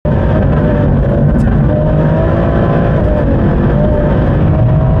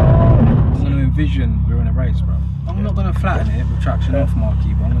traction off,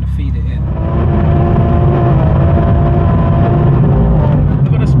 Marky, but I'm going to feed it in.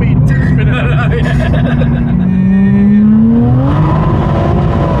 Look at the speed. Spin it out.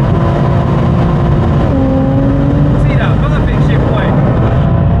 See that? Perfect shift, boy.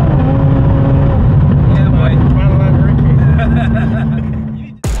 Yeah, boy. Man like Ricky.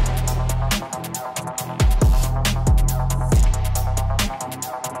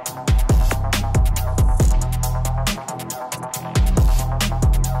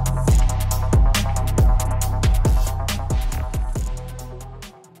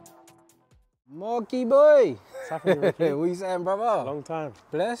 Marky boy. What's happening, Ricky? What you saying, brother? Long time.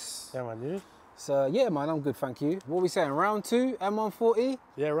 Bless. Yeah, man, you? So, yeah, man, I'm good, thank you. What are we saying? Round 2, M140?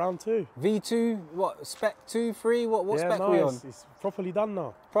 Yeah, round 2. V2, what, spec 2, 3? What spec nice. we on? It's properly done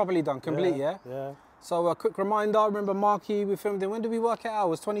now. Properly done, complete, yeah? Yeah. So, a quick reminder, remember Marky, we filmed in, when did we work it out? It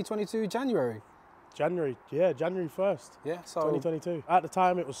was 2022, January? January 1st. Yeah, so... 2022. At the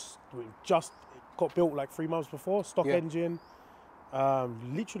time, it just got built like 3 months before. Stock engine,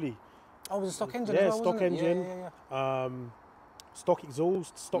 literally. Oh, it was a stock engine Yeah, as well, stock wasn't it? engine. Yeah. Stock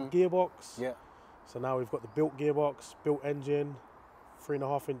exhaust, stock gearbox. Yeah. So now we've got the built gearbox, built engine,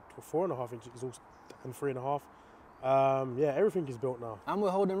 3.5 inch, 4.5 inch exhaust, and 3.5. Yeah, everything is built now. And we're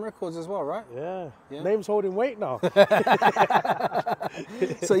holding records as well, right? Yeah. Name's holding weight now.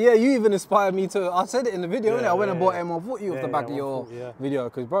 So yeah, you even inspired me to, I said it in the video, innit? I went and bought M140 off the back of your video,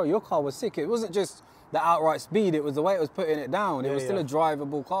 because bro, your car was sick. It wasn't just the outright speed, it was the way it was putting it down. It was still a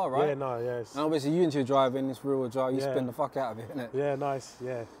drivable car, right? Yeah, no, yes. And obviously you into your driving, this rear wheel drive, you spin the fuck out of it, innit? Yeah, nice,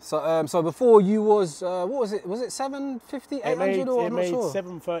 yeah. So so before you was, what was it? Was it 750, 800 or I'm not sure? It made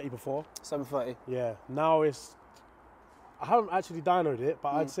 730 before. 730? Yeah, now it's, I haven't actually dynoed it, but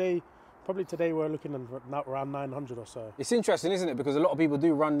I'd say probably today we're looking at around 900 or so. It's interesting, isn't it? Because a lot of people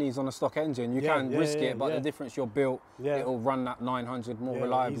do run these on a stock engine. You can risk it, but the difference you're built, it'll run that 900 more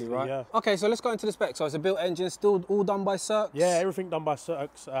reliably, easily, right? Yeah. Okay, so let's go into the specs. So it's a built engine, still all done by Circs? Yeah, everything done by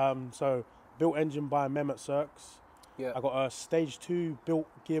Circs. So built engine by Circs. Yeah. I got a stage 2 built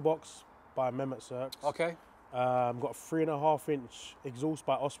gearbox by Circs. Okay. Got a 3.5 inch exhaust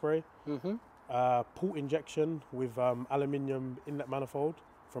by Osprey. Port injection with aluminium inlet manifold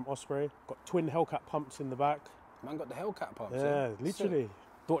from Osprey. Got twin Hellcat pumps in the back. Man got the Hellcat pumps. Yeah, literally.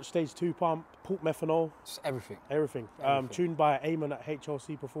 Dodge stage 2 pump, port methanol. Just everything. Everything. Tuned by Eamon at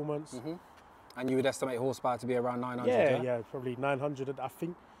HLC Performance. And you would estimate horsepower to be around 900? Yeah, probably 900. I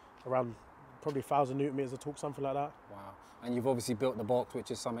think around probably 1,000 Newton meters of torque, something like that. Wow. And you've obviously built the box, which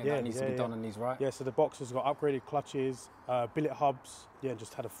is something that needs to be done on these, right? Yeah, so the box has got upgraded clutches, billet hubs, and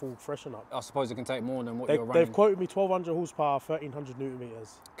just had a full freshen up. I suppose it can take more than what you're running. They've quoted me 1,200 horsepower, 1,300 Newton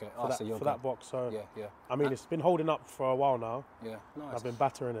meters for that box. So, I mean, it's been holding up for a while now. Yeah, nice. I've been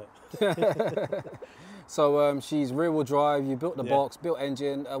battering it. So she's rear wheel drive, you built the box, built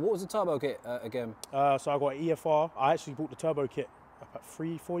engine. What was the turbo kit again? So I got an EFR. I actually bought the turbo kit about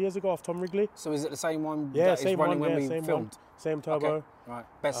 3-4 years ago off Tom Wrigley. So is it the same one that is running when we filmed? One. Same turbo. Okay. Right.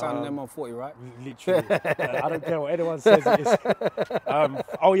 Best sounding M140, right? Literally. I don't care what anyone says it is.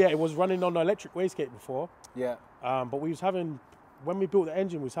 Oh yeah, it was running on an electric wastegate before. Yeah. But we was having, when we built the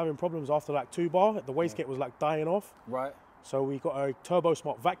engine, we was having problems after like 2 bar. The wastegate was like dying off. Right. So we got a Turbo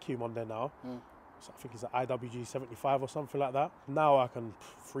Smart vacuum on there now. So I think it's an IWG 75 or something like that. Now I can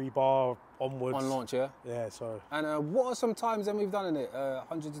 3 bar onwards. On launch, yeah? Yeah, so. And what are some times then we've done in it?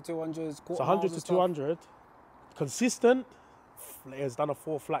 100 to 200s, quarter So 100 to 200, consistent. It's done a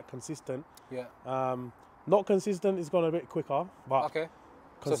 4 flat consistent. Yeah. Not consistent, it's gone a bit quicker, but. Okay.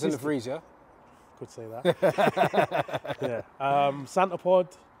 So it's in the freeze, yeah? Could say that. Yeah. Santa Pod,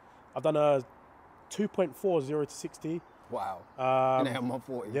 I've done a 2.4 0 to 60. Wow. In an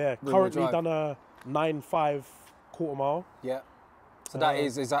M140. Yeah. Currently done a 9.5 quarter mile. Yeah. So that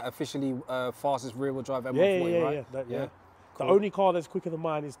is that officially fastest rear wheel drive M140, right? Yeah. Cool. The only car that's quicker than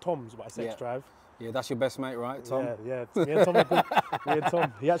mine is Tom's, but it's X-Drive. Yeah, that's your best mate, right, Tom? Yeah. Me and Tom are good. Me and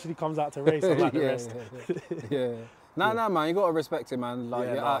Tom. He actually comes out to race like the rest. Yeah. No, man, you got to respect it, man. Like,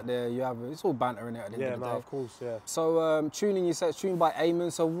 you're out there, it's all banter in it at the end of the day. of course, yeah. So, tuning, you said it's tuned by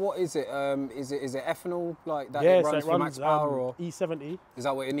Eamon. So, what is it? Is it ethanol, like that? Yeah, it runs so for max power, or E70. Is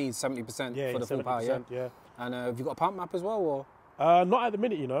that what it needs? 70% for the full power, yeah. And have you got a pump map as well, or? Not at the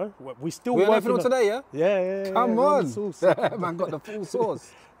minute, you know. We still working on ethanol today, yeah? Yeah. Come on, man, got the full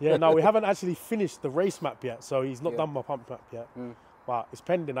sauce. Yeah, no, we haven't actually finished the race map yet, so he's not done my pump map yet. But it's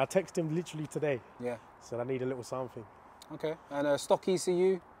pending. I texted him literally today. Yeah. Said I need a little something. Okay, and stock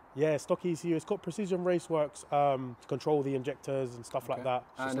ECU? Yeah, stock ECU. It's got Precision Raceworks to control the injectors and stuff like that.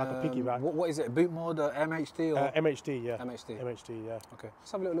 It's just like a piggyback. What is it? Boot mode, MHD or MHD? Yeah. MHD, yeah. Okay.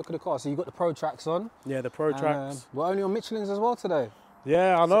 Let's have a little look at the car. So you got the Pro Tracks on. Yeah, the Pro Tracks. We're only on Michelin's as well today.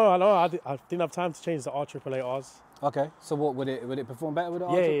 Yeah, I know. I didn't have time to change the R888Rs. Okay. So what would it perform better with the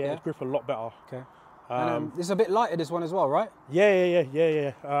R888? Yeah, it'd grip a lot better. Okay. It's a bit lighter, this one as well, right?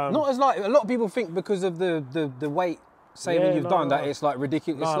 Yeah. Not as light. A lot of people think because of the weight saving you've done that it's like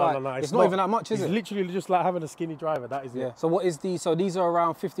ridiculous. No. It's not even that much, is it? It's literally just like having a skinny driver. That is it. So what is so these are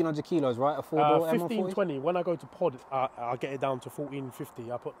around 1,500 kilos, right? A 4-door M140? 1520. When I go to pod, I'll get it down to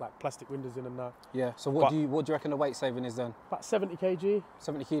 1450. I put like plastic windows in and that. Yeah. So what do you reckon the weight saving is then? About 70 kg.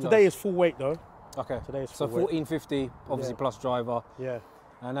 70 kilos. Today is full weight though. Okay. Today is full weight. 1450, obviously plus driver. Yeah.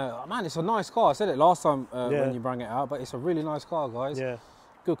 And man, it's a nice car. I said it last time when you brought it out, but it's a really nice car, guys. Yeah.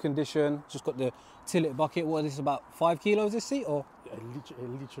 Good condition. Just got the tillet bucket. What is this, about 5 kilos this seat, or? It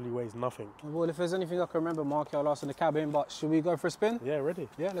literally weighs nothing. Well, if there's anything I can remember, Marky, I'll ask in the cabin. But should we go for a spin? Yeah, ready.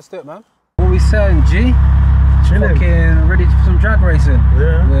 Yeah, let's do it, man. What are we saying, G? Chilling. Fucking ready for some drag racing.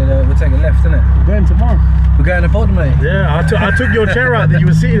 Yeah. We're taking left, innit? We're going tomorrow. We're going to pod, mate. Yeah, I took your chair out that you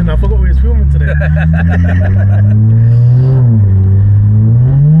were sitting in. I forgot we was filming today.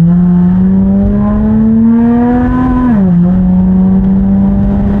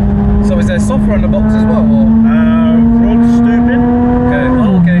 So is there software on the box as well, or? Front stupid. Okay.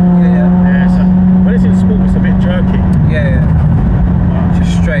 Oh, okay. Yeah. So when it's in sport, it's a bit jerky. Yeah.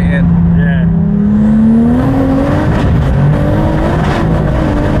 Just straight in. Yeah.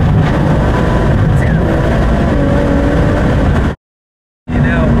 You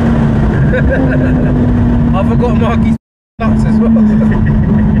know. I forgot Marky's nuts as well.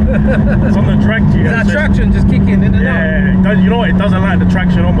 It's on the drag G. That traction just kicking in and out. Yeah, you know what? It doesn't like the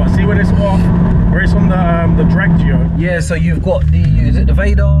traction on, but see when it's off, where it's on the drag Geo. Yeah, so you've got is it the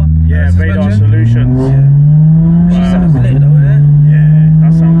Vader? Yeah, Vader Solutions. Yeah. She sounds lit though, innit? Yeah,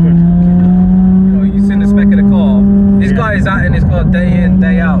 that sounds good. You know, you've seen the spec of the car. This guy is out in his car day in,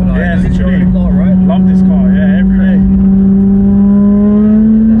 day out. Like, Yeah, just literally. enjoying the car, right? Love this car, yeah, every day.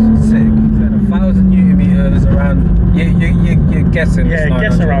 That's sick. So 1,000 Newton meters around. You're guessing. Yeah, it's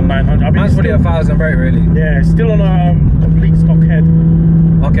guess around 900. I mean, that's probably 1,000 brake, really. Yeah, it's still on a complete stock head.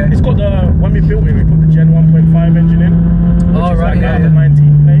 Okay. It's got when we built it, we put the Gen 1.5 engine in, which is right, like yeah. the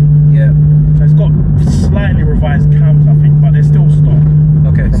 19 plate. Yeah. So it's got slightly revised cams, I think, but they're still stock.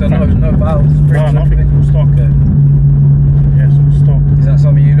 Okay, so no valves. No, nothing. It's all stock. Okay. Yeah, it's all stock. Is that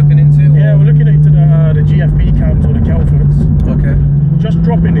something you're looking into? Yeah, we're looking into the GFB cams or the Kelfords. Okay. Just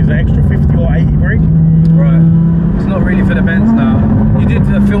dropping is an extra 50 or 80 brake. Right. It's not really for the Benz now. You did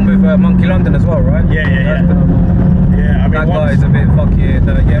the film with Monkey London as well, right? Yeah. Yeah, I mean, that guy is a bit fucking.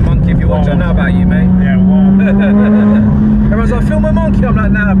 Yeah, Monkey, if you watch, I know about you, mate. Yeah, wow. Everyone's like, film a Monkey. I'm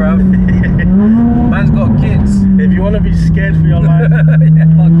like, nah, bro. Man's got kids. If you want to be scared for your life, yeah,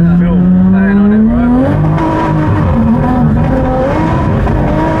 fuck that. film. I ain't on it, bro.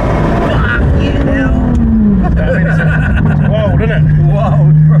 Fucking hell. It's wild, isn't it?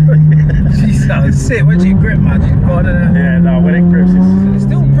 Wild, bro. She sounds sick. When she grip, man, she's gone, innit? Yeah, no, when it grips, it's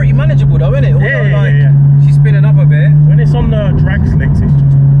still pretty manageable, though, isn't it? Yeah. She's spinning up a bit. When it's on the drag slicks, it's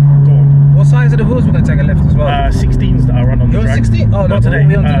just gone. What size are the wheels we're going to take a left as well? 16s that I run on the drag. 16? Oh, not today.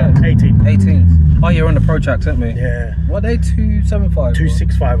 18. 18s. Oh, you're on the Pro Tracks, aren't we? Yeah. What are they? 275?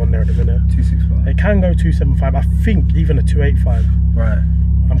 265 on there at the minute. 265. It can go 275. I think even a 285. Right.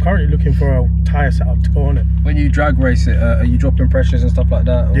 I'm currently looking for a tyre setup to go on it. When you drag race it, are you dropping pressures and stuff like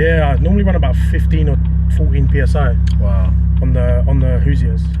that? Or? Yeah, I normally run about 15 or 14 psi. Wow. On the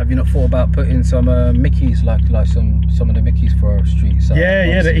Hoosiers. Have you not thought about putting some Mickeys, like some of the Mickeys for a street? So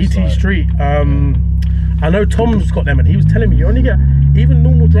yeah, the ET Street. I know Tom's got them, and he was telling me you only get, even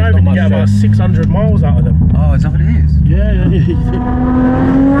normal driving, you get about 600 miles out of them. Oh, is that what it is? Yeah.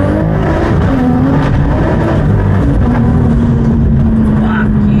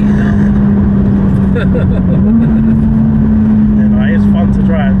 Yeah, it's fun to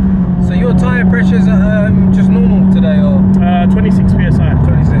drive. So your tyre pressures are just normal today, or? 26 psi.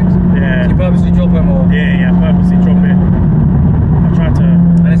 26. Yeah. So you purposely drop them, or? Yeah, purposely drop it. I try to.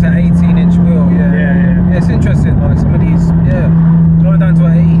 And it's an 18-inch wheel, yeah. Yeah, it's interesting. Like some of these, going down to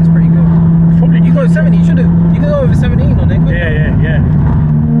an 18 is pretty good. Probably. You go 70. You can go over 17 on it. Yeah.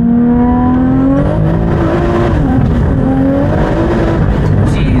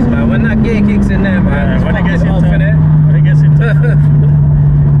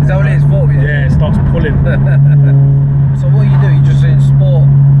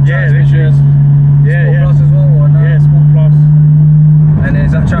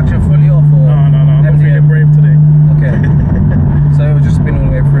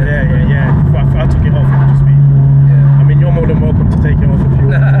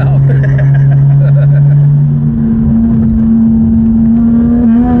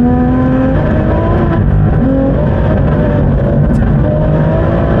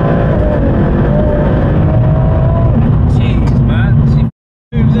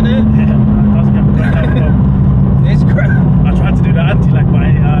 moves, innit? Yeah, it does get cracked out. It's crap. I tried to do the anti-lag, but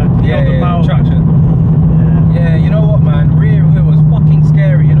yeah, traction. Yeah, you know what, man? Rear wheel was fucking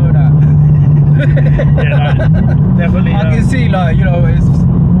scary, you know that? Yeah, like, definitely. I can see, like, you know, it is,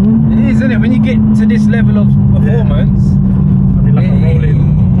 isn't it? When you get to this level of performance, I mean, like a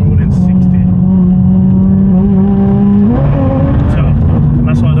rolling 60. So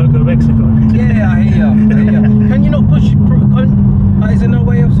that's why I don't go to Mexico. Yeah, I hear you. Can you not push? Is there no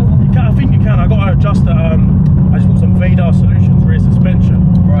way of sort of? I think you can. I got to adjust the. I just bought some Vadar Solutions rear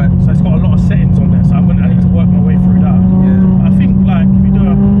suspension. Right. So it's got a lot of settings on there. So I need to work my way through that. Yeah. I think like if you do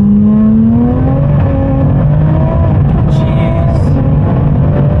a. Jeez.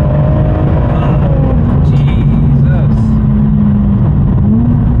 Jesus.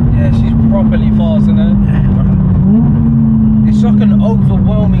 Yeah, she's properly fast, isn't it? It's like an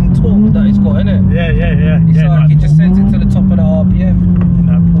overwhelming torque that it's got, isn't it? Yeah. It's yeah, like it just sends it to the top of the RPM. And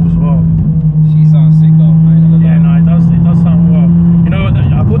that pull as well. She sounds sick though, man. Yeah, no, it does sound well. You know,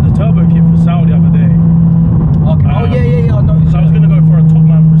 I bought the turbo kit for Sal the other day. Okay. Oh yeah. I know. So I was gonna go for a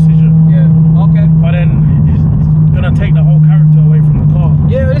Topman Precision. Yeah. Okay. But then it's gonna take the whole character away from the car.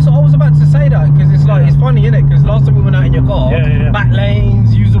 Yeah, I was about to say that because it's like it's funny, innit? Because last time we went out in your car, back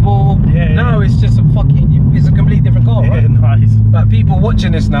lanes, usable. Yeah. Now it's just a fucking. It's a completely different car, right? Yeah, nice. Like people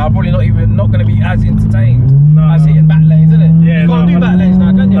watching this now are probably not going to be as entertained as hitting back lanes, isn't it? Yeah, you can't do back lanes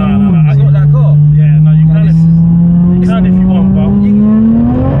now, can you? No. It's not that car. Yeah, no, you can. You can if you want, but.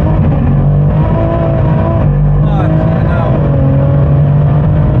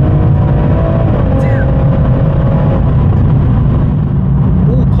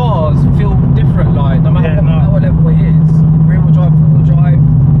 All cars feel different, like no matter what level it is. Rear wheel drive, four wheel drive.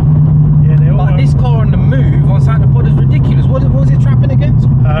 Yeah, they all. But this car on the move on Santa Pod is ridiculous. What was it trapping against?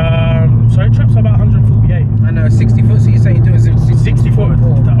 So it traps about 148. And 60 foot. So you're saying you're doing 60 foot.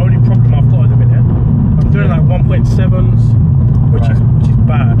 The only problem I've got at the minute, I'm doing like 1.7s, which is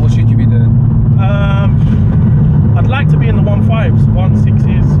bad. What should you be doing? I'd like to be in the 1.5s,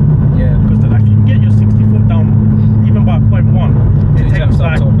 1.6s. Yeah. Because if you can get your 60 foot down, even by 0.1, it takes like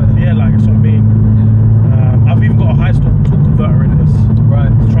like that's what I mean. Yeah. I've even got a high torque converter in this.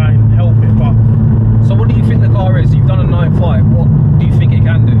 Right. To try and help it, but. So what do you think the car is? You've done a 9.5. What do you think it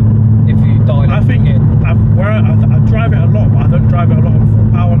can do if you dial it? I think I drive it a lot, but I don't drive it a lot on full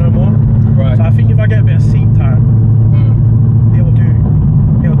power no more. Right. So I think if I get a bit of seat time, it'll do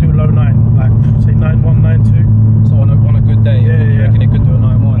low 9, like say 9.1, 9.2. So on a good day, you reckon it could do a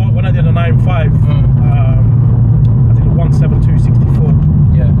 9.1? When I did a 9.5, I did a 1.72 64.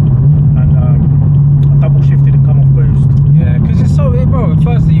 Yeah. And I double shifted and come off boost. Yeah, because it's so, bro.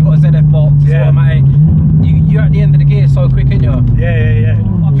 Firstly, you got a ZF box, it's automatic. You're at the end of the gear so quick, ain't you? Yeah.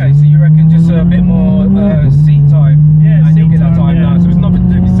 Okay, so you reckon just a bit more seat time? Yeah, and you'll get that time down. So it's nothing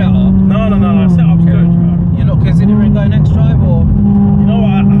to do with setup. No, setup's good. Bro. You're not considering going next drive, or? You know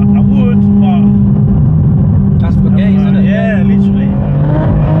what? I would, but that's for gays, isn't it? Yeah, literally.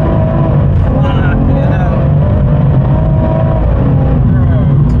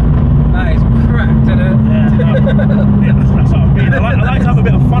 That is cracked, isn't it? Yeah, that's what I mean. I like to have a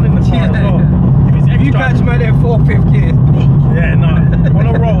bit of fun in the car as well. If you catch me in 450, it's peak. Yeah, no. On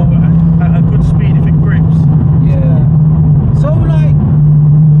a roll at a good speed if it grips. Yeah. So like,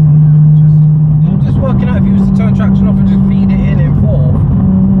 I'm just working out if you was to turn traction off and just feed it in fourth.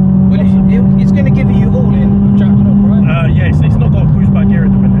 Well, it's going to give you all in traction off, right? Yeah, it's not got a boost back gear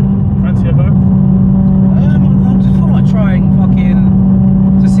at the minute. Fancy a go? I just thought I'd try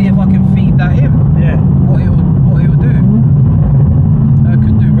and to see if I can feed that in. Yeah. What it would do.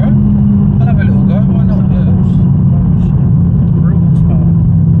 Could do, bro. I'll have a little go. Why not? Real horsepower.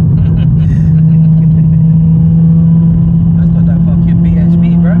 That's got that fucking BHP,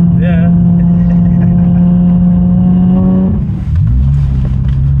 bro. Yeah.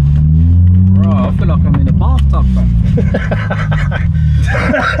 Bro, I feel like I'm in a bathtub, bro.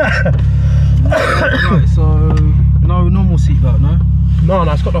 Right, so no normal seatbelt, no? No,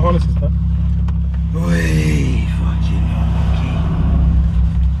 it's got the harnesses there. Oi, fucking okay.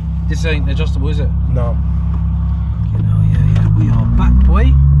 This ain't adjustable, is it? No. Yeah, we are back,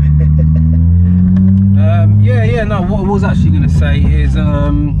 boy. No, what I was actually going to say is,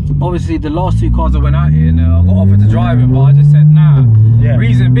 obviously the last two cars I went out in, I got offered to drive them, but I just said nah. Yeah.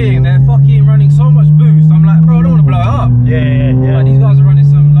 Reason being, they're fucking running so much boost. I'm like, bro, I don't want to blow it up. Yeah. Like, these guys are running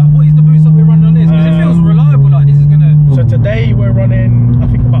some, like, what is the boost that we're running on this? Because it feels reliable, like this is going to... So today we're running, I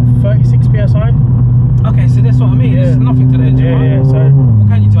think, about 36 PSI. Okay, so that's what I mean. There's nothing to the engine, right? Yeah, so... What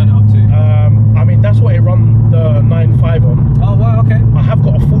can you turn it up to? I mean, that's what it run the 9.5 on. Oh, wow, okay. I have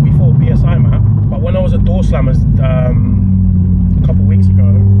got a 44 PSI map, but when I was at Door Slammers a couple of weeks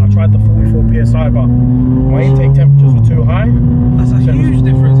ago, PSI, but my intake temperatures were too high. That's a huge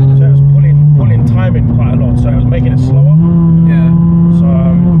difference, isn't it? So it was pulling timing quite a lot, so it was making it slower. Yeah. So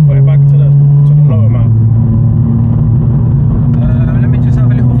we put it back to the low amount. Let me just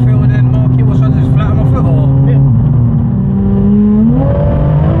have a little feel then, Marky. What, should I just flatten my foot or? Yeah.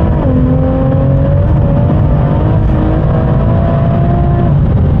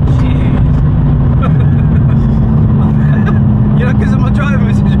 You know, because of my driving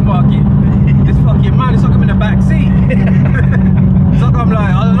position, Marky, it's fucking mad. It's like I'm in the back seat. It's like I'm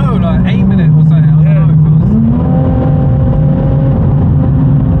like, I don't know, like aiming it or something. I don't know. It feels.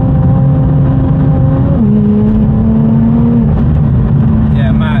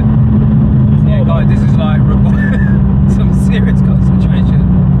 Yeah, mad. Yeah, guys, this is like some serious concentration.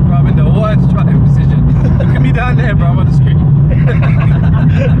 Bro, I'm in the worst driving position. Look at me down there, bro. I'm on the screen.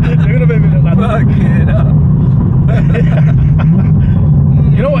 You're gonna make me look like that. Fucking up.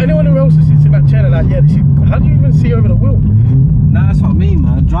 You know what? Anyone who else sits in that chair like, yeah, how do you even see over the wheel? Nah, that's what I mean,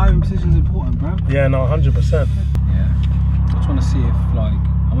 man. Driving position's important, bro. Yeah, no, 100%. Yeah. I just want to see if, like,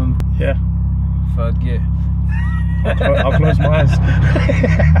 I'm in third gear. I'll close my eyes.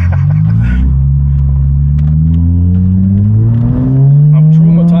 I'm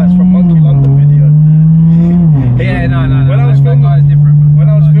traumatized from Monkey London video. Yeah, no. When I was filming, that guy's different, bro. when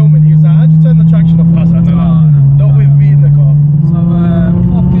I was filming, he was like, how'd you turn the traction off? I was like, no, not with me in the car. So,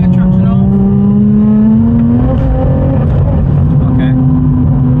 fourth gear traction off. Okay.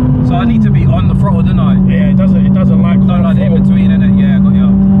 So I need to be on the throttle, don't I? Yeah, it doesn't like Don't like the in between, innit? Yeah, got you.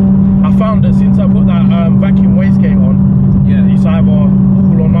 I found that since I put that vacuum wastegate on, it's either all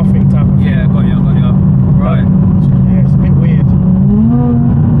or nothing type of thing. Yeah, got you. Right. Yeah, it's a bit weird.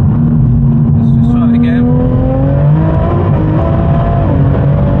 Let's just try it again.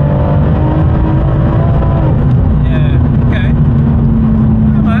 Yeah, okay.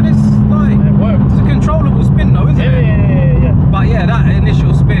 Yeah, man, it's like, It worked. it's a controllable spin though, isn't it? Yeah. But yeah, that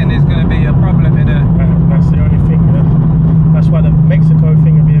initial spin is going to be a problem in a... That's the only thing. That's why the Mexico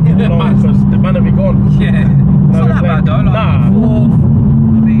thing will be a bit long, because the man will be gone. Yeah. It's not that bad though, like fourth,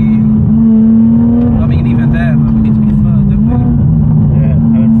 I mean even there, man, we need to be third, don't we? Yeah,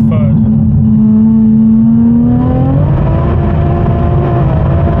 and then third.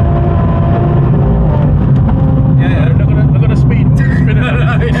 Yeah. Look at the speed.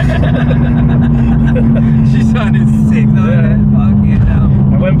 She sounded sick though, Yeah. Fucking hell.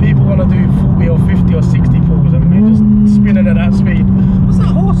 And when people want to do 40 or 50 or 60 pulls, and we're just spinning at that speed. What's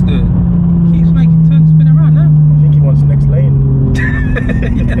that horse doing? Keeps spinning around now. I think he wants the next lane.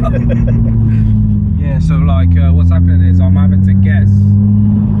 Yeah, so like what's happening is I'm having to guess,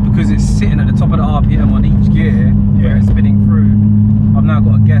 because it's sitting at the top of the RPM on each gear where it's spinning through. I've now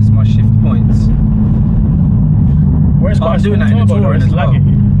got to guess my shift points. Where it's got I'm doing that in the turbo, touring it's as well.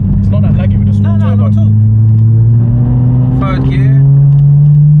 laggy. It's not that laggy with the small turbo. No, not at all. Third gear,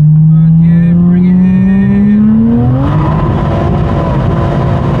 bring it in.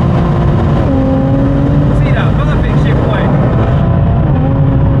 See that perfect shift point.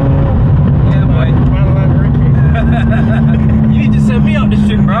 Yeah, boy. Man like Ricky. You need to send me up the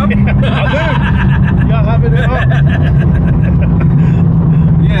shit, bro. I do. You're having it up.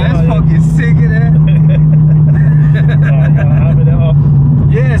 Yeah, that's fucking sick, innit? You're having it up.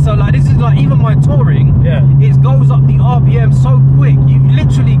 Yeah, so like this is like even my touring, it goes up the RPM so quick, you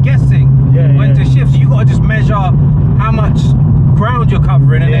literally guessing when to shift. So you gotta just measure how much ground you're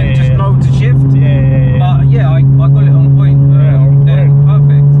covering and then just know to shift. But yeah, I got it on point. Then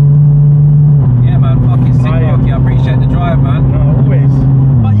perfect. Yeah, man, fucking sick, Marky. I appreciate the drive, man. No, always.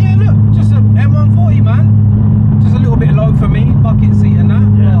 But yeah, look, just a M140, man. Just a little bit low for me, bucket seat and that.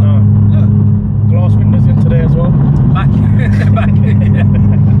 Yeah, but no. Look. Glass windows in today as well. Back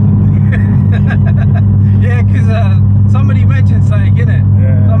yeah, because somebody mentioned something, innit?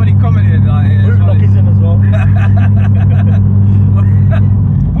 Yeah. Somebody commented like, Roof lock is in as well.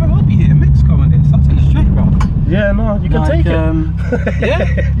 I'll be here, mix comment this. I'll tell you straight, bro. Yeah, no, you can take it. Yeah,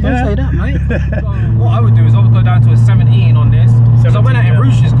 don't say that, mate. What I would do is I would go down to a 17 on this. So I went out in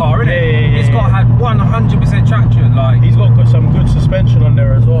Rush's car, innit? This car had 100% traction. Like he's got some good suspension on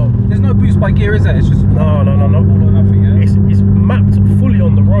there as well. There's no boost by gear, is there? It's just no. All or nothing, yeah? It's mapped fully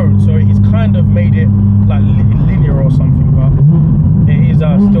on the road, so he's kind of made it like linear or something, but it is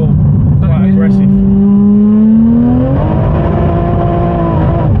still quite aggressive.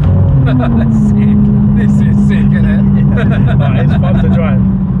 Sick. This is sick, isn't it? But it's fun to drive.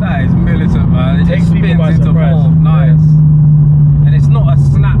 That is militant, man. It Takes just people spins by into surprise. fourth. Nice. And it's not a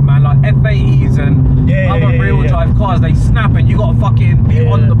snap, man. Like F80s and other real drive cars, they snap and you gotta fucking be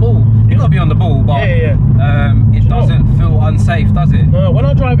on the ball. You gotta be on the ball, but it doesn't feel unsafe, does it? No, when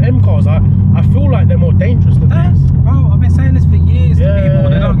I drive M cars, I feel like they're more dangerous than these. Bro, I've been saying this for years to people.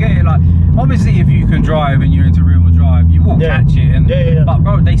 They don't get it. Like, obviously, if you can drive and you're into rear-wheel drive, you will catch it. And but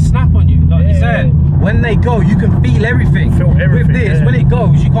bro, they snap on you. Like you're saying, when they go, you can feel everything. With this, when it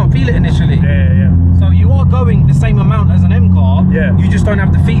goes, you can't feel it initially. So you are going the same amount as an M car. You just don't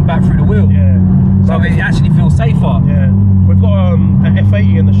have the feedback through the wheel. So it actually feels safer. We've got an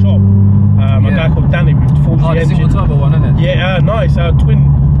F80 in the shop. A guy called Danny with 4G engine. Single turbo one, isn't it? Yeah, nice. Twin.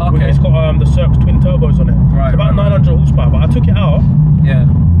 It's got the Cirque twin turbos on it. It's about 900 horsepower. But I took it out.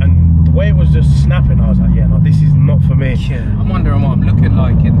 And the way it was just snapping, I was like, yeah, no, this is not for me. I'm wondering what I'm looking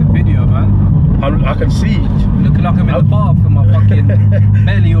like in the video, man. I can see. I'm looking like I'm in the bath with my fucking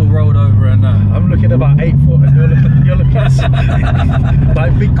belly all rolled over and that. I'm looking about 8 foot and you're looking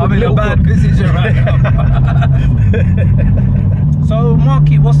like big. I'm in a bad position right now. So,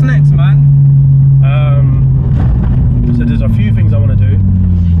 Marky, what's next, man? So there's a few things I want to do.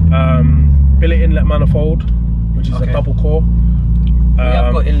 Billet inlet manifold, which is a double core. We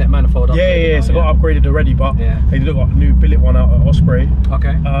have got inlet manifold upgraded. It's got upgraded already, but they got a new billet one out at Osprey.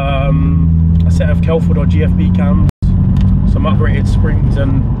 A set of Kelford or GFB cams, some upgraded springs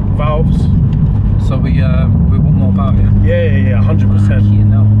and valves. So we want more power,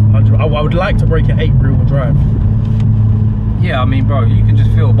 100%. I would like to break at 8 rear-wheel drive. Yeah, I mean, bro, you can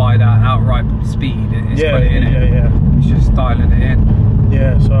just feel by that outright speed it's got it in it. It's just styling it in.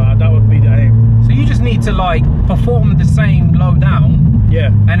 Yeah, so that would be the aim. So you just need to like perform the same low down.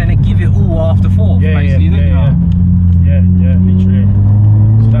 And then give it all after 4. Basically, literally.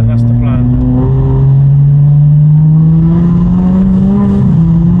 So that's the plan.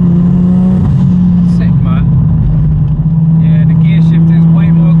 Sick, man. Yeah, the gear shifting is way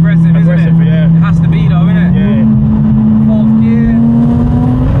more aggressive, isn't it? It has to be though, isn't it? 4th gear.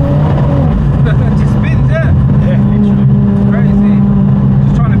 It just spins, literally. Crazy.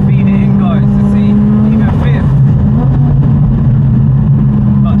 Just trying to feed it in, guys, to see even 5th.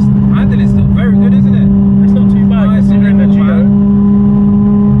 But handling's still very good, isn't it? It's not too bad. Nice and level, man.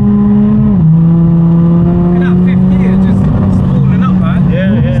 Look at that 5th gear just spooling up, man.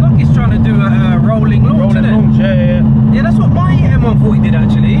 It's like it's trying to do a rolling launch, isn't it? Yeah, that's what my M140 did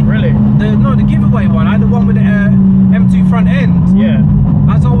actually. Really? The giveaway one. I had the one with the M2 front end.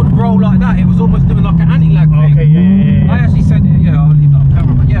 As I would roll like that, it was almost doing like an anti-lag thing. I actually sent it. I'll leave that off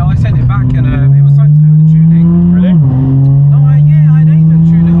camera. But I sent it back, and it was something to do with the tuning. Really? No, I'd aim and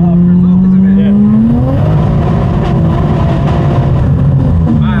tune it after as well because of it.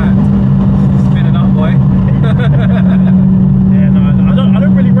 Man, spinning up, boy. I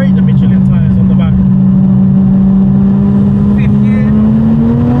don't really rate the Michelin tires on the back. 5th gear.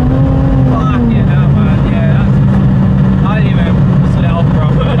 Fuck yeah, man. I didn't even whistle it off, bro.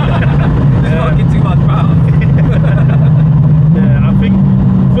 It's fucking too much power. I think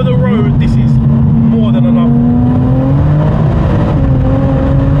for the road, this is more than enough.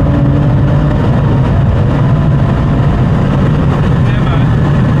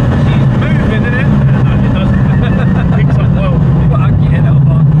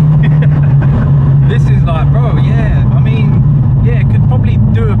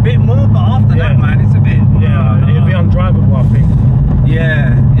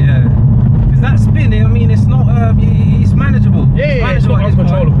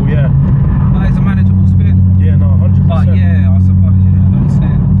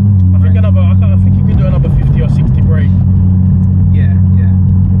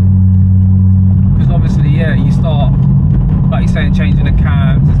 Changing the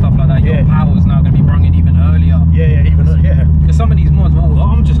cams and stuff like that, your power's now going to be bringing even earlier. Because some of these mods,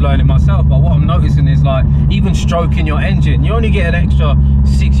 I'm just learning myself, but what I'm noticing is like even stroking your engine, you only get an extra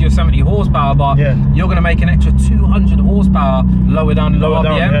 60 or 70 horsepower, but you're going to make an extra 200 horsepower lower down the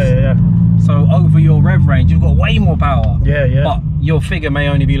RPMs. So over your rev range, you've got way more power. But your figure may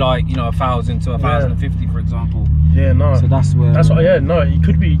only be like 1,000 to 1,050, for example. So that's where. It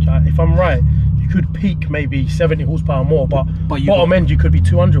could be. If I'm right, you could peak maybe 70 horsepower more, but bottom end you could be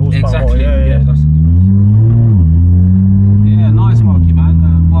 200 horsepower more. Nice, Marky,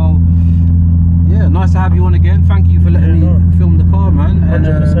 man. Well, nice to have you on again. Thank you for letting me film the car, man.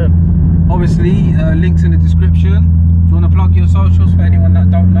 100%. Obviously, links in the description. Do you want to plug your socials for anyone that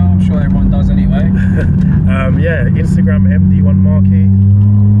don't know? I'm sure everyone does anyway. Instagram MD1Marky.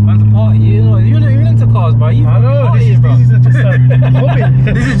 Man's a party, you're into cars, bro. I know, this is just a hobby.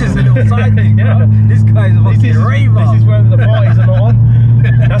 This is just a little side thing, bro. This guy's a fucking raver. This is where the parties are not on.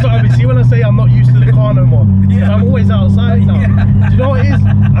 That's what I mean. See when I say I'm not used to the car no more. I'm always outside now. Do you know what it is?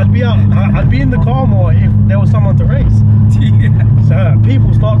 I'd be in the car more if there was someone to race. So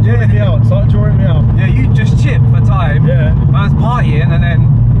people start calling me out, start drawing me out. Yeah, you just chip for time. Yeah. Man's partying and then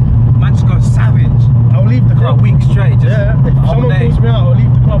man just goes savage. I'll leave the club. For a week straight. Just if someone calls me out, I'll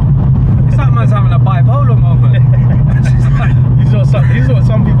leave the club. It's like man's having a bipolar moment. This is what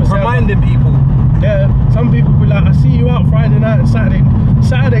some people say. Reminding people. Yeah, some people be like, I see you out Friday night and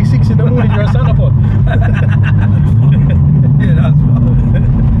Saturday 6 in the morning, you're a Santa pod. Yeah, that's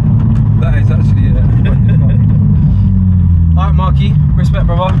fun. That is actually it. Alright, Marky, respect,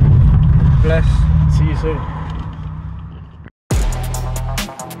 brother. Bless. See you soon.